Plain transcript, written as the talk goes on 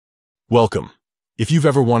Welcome. If you've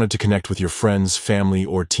ever wanted to connect with your friends, family,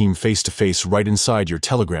 or team face-to-face right inside your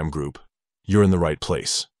Telegram group, you're in the right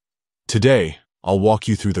place. Today, I'll walk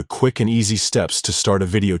you through the quick and easy steps to start a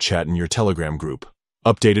video chat in your Telegram group,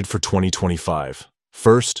 updated for 2025.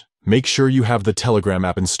 First, make sure you have the Telegram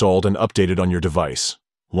app installed and updated on your device.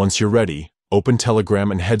 Once you're ready, open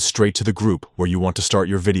Telegram and head straight to the group where you want to start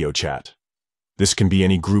your video chat. This can be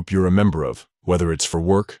any group you're a member of, whether it's for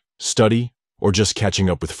work, study, or just catching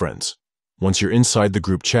up with friends. Once you're inside the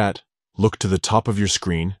group chat, look to the top of your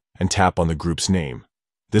screen and tap on the group's name.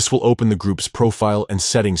 This will open the group's profile and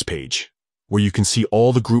settings page, where you can see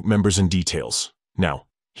all the group members and details. Now,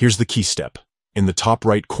 here's the key step. In the top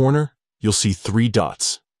right corner, you'll see 3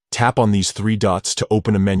 dots. Tap on these 3 dots to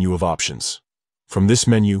open a menu of options. From this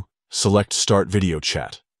menu, select Start Video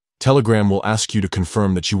Chat. Telegram will ask you to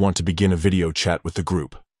confirm that you want to begin a video chat with the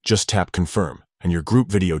group. Just tap Confirm, and your group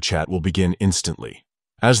video chat will begin instantly.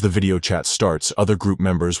 As the video chat starts, other group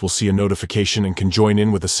members will see a notification and can join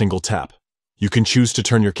in with a single tap. You can choose to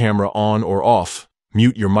turn your camera on or off,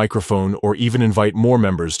 mute your microphone, or even invite more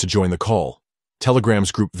members to join the call.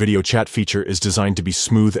 Telegram's group video chat feature is designed to be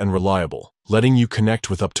smooth and reliable, letting you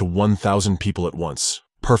connect with up to 1,000 people at once.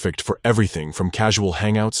 Perfect for everything from casual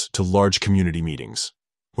hangouts to large community meetings.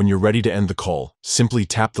 When you're ready to end the call, simply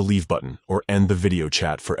tap the leave button or end the video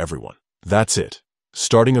chat for everyone. That's it.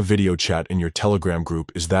 Starting a video chat in your Telegram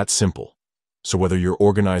group is that simple. So whether you're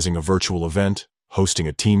organizing a virtual event, hosting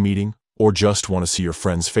a team meeting, or just want to see your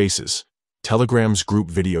friends' faces, Telegram's group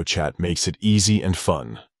video chat makes it easy and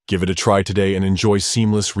fun. Give it a try today and enjoy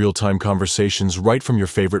seamless real-time conversations right from your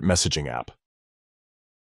favorite messaging app.